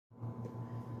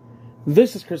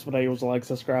This is Chris Videos. Like,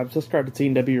 subscribe to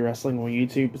TNW Wrestling on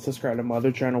YouTube, subscribe to my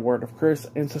other channel, Word of Chris,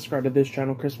 and subscribe to this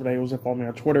channel, Chris Videos, and follow me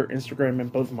on Twitter, Instagram,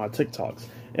 and both of my TikToks.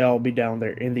 It'll be down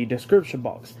there in the description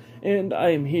box. And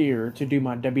I am here to do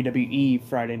my WWE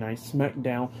Friday Night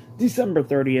SmackDown December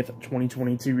 30th,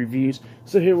 2022 reviews.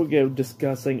 So here we go,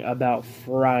 discussing about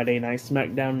Friday Night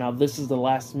SmackDown. Now, this is the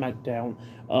last SmackDown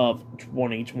of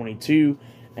 2022.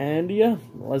 And yeah,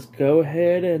 let's go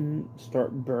ahead and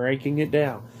start breaking it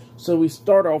down. So we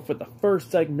start off with the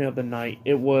first segment of the night.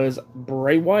 It was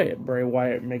Bray Wyatt. Bray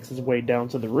Wyatt makes his way down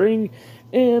to the ring,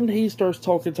 and he starts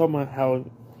talking about how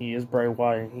he is Bray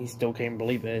Wyatt. He still can't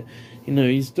believe it. You know,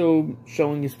 he's still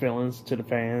showing his feelings to the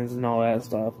fans and all that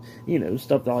stuff. You know,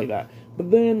 stuff like that. But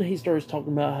then he starts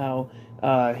talking about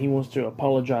how he wants to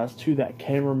apologize to that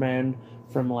cameraman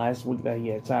from last week that he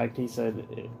attacked. He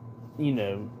said, you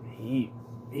know, he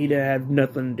didn't have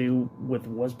nothing to do with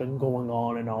what's been going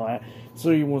on and all that.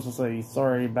 So he wants to say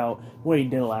sorry about what he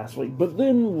did last week. But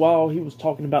then while he was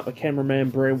talking about the cameraman,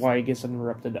 Bray Wyatt gets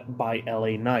interrupted by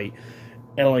LA Knight.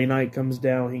 LA Knight comes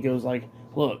down. He goes like,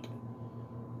 look,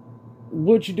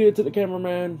 what you did to the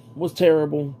cameraman was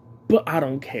terrible, but I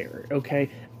don't care,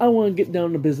 okay? I want to get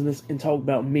down to business and talk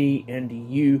about me and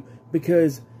you,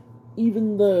 because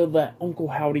even though that Uncle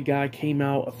Howdy guy came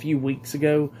out a few weeks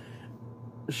ago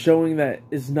showing that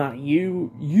it's not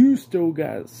you, you still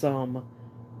got something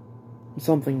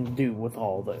to do with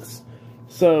all this.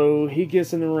 So he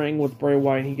gets in the ring with Bray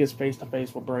Wyatt. He gets face to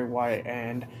face with Bray Wyatt,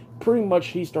 and pretty much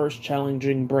he starts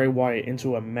challenging Bray Wyatt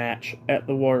into a match at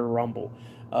the Royal Rumble.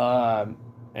 Bray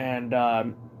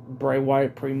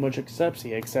Wyatt pretty much accepts.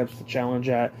 He accepts the challenge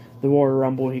at the Royal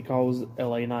Rumble. He calls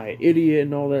LA Knight an idiot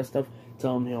and all that stuff.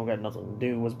 Tell him he don't got nothing to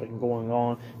do with what's been going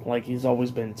on, like he's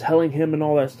always been telling him and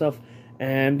all that stuff.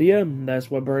 And yeah,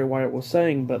 that's what Bray Wyatt was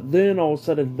saying. But then all of a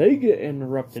sudden they get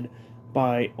interrupted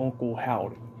by Uncle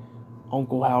Howdy.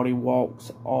 Uncle Howdy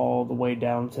walks all the way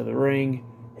down to the ring.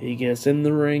 He gets in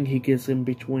the ring. He gets in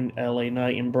between LA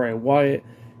Knight and Bray Wyatt.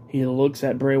 He looks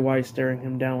at Bray Wyatt, staring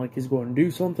him down like he's going to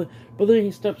do something. But then he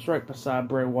steps right beside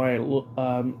Bray Wyatt.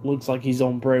 Looks like he's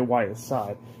on Bray Wyatt's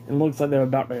side. And looks like they're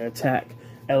about to attack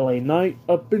LA Knight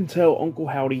up until Uncle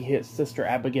Howdy hits Sister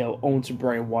Abigail onto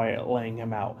Bray Wyatt, laying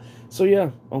him out. So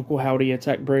yeah, Uncle Howdy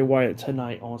attacked Bray Wyatt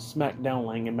tonight on SmackDown,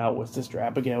 laying him out with Sister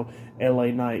Abigail. LA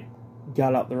Knight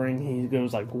got out the ring. He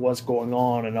goes like, what's going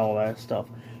on and all that stuff.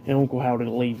 And Uncle Howdy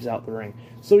leaves out the ring.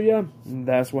 So yeah,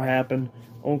 that's what happened.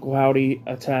 Uncle Howdy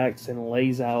attacks and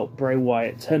lays out Bray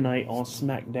Wyatt tonight on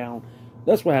SmackDown.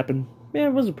 That's what happened. Yeah,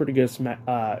 it was a pretty good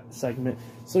segment.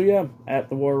 So yeah, at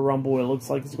the Royal Rumble, it looks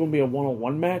like it's going to be a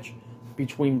one-on-one match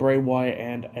between Bray Wyatt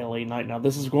and LA Knight. Now,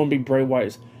 this is going to be Bray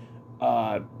Wyatt's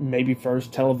maybe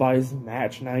first televised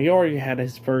match. Now, he already had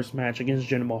his first match against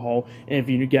Jinder Mahal, and if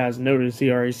you guys noticed, he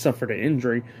already suffered an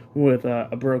injury with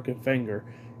a broken finger.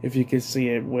 If you can see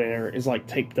it, where it's like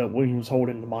taped up when he was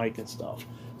holding the mic and stuff.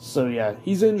 So yeah,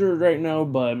 he's injured right now,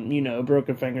 but you know,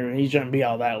 broken finger, he shouldn't be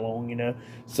out that long, you know.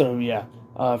 So yeah.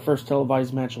 First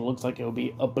televised match, it looks like it'll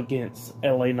be up against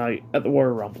LA Knight at the Royal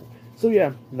Rumble. So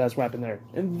yeah, that's what happened there.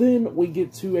 And then we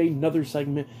get to another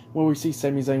segment where we see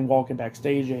Sami Zayn walking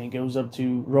backstage, and he goes up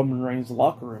to Roman Reigns'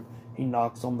 locker room. He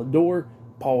knocks on the door.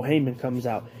 Paul Heyman comes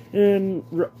out, and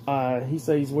he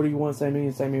says, what do you want, Sami?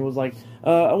 And Sami was like,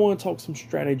 I want to talk some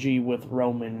strategy with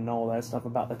Roman and all that stuff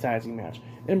about the tag team match.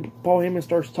 And Paul Heyman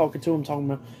starts talking to him, talking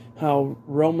about how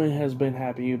Roman has been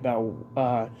happy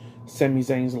about Sami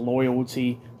Zayn's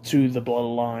loyalty to the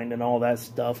bloodline and all that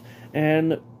stuff.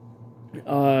 And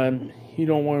he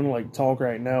don't want to like talk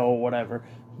right now or whatever,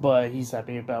 but he's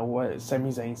happy about what Sami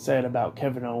Zayn said about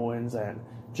Kevin Owens and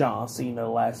John Cena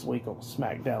last week on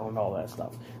SmackDown and all that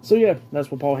stuff. So yeah, that's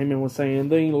what Paul Heyman was saying.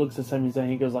 Then he looks at Sami Zayn,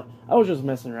 he goes like, I was just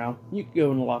messing around. You can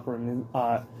go in the locker room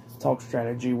and talk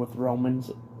strategy with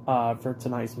Roman's for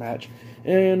tonight's match.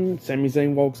 And Sami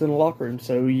Zayn walks in the locker room.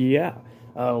 So yeah,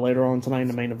 later on tonight in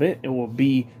the main event, it will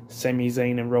be Sami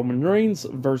Zayn and Roman Reigns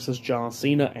versus John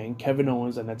Cena and Kevin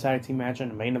Owens in a tag team match in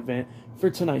the main event for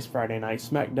tonight's Friday Night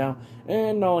SmackDown.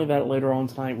 And not only that, later on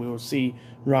tonight, we will see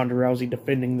Ronda Rousey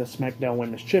defending the SmackDown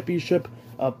Women's Championship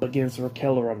up against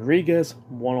Raquel Rodriguez,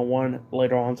 one-on-one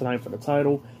later on tonight for the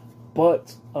title.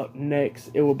 But up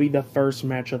next, it will be the first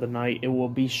match of the night. It will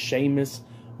be Sheamus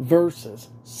versus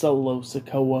Solo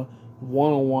Sikoa,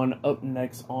 one-on-one up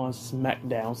next on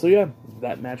SmackDown. So yeah,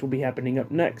 that match will be happening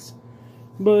up next.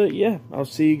 But yeah, I'll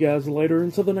see you guys later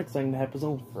until the next thing that happens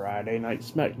on Friday Night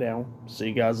SmackDown. See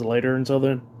you guys later until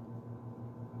then.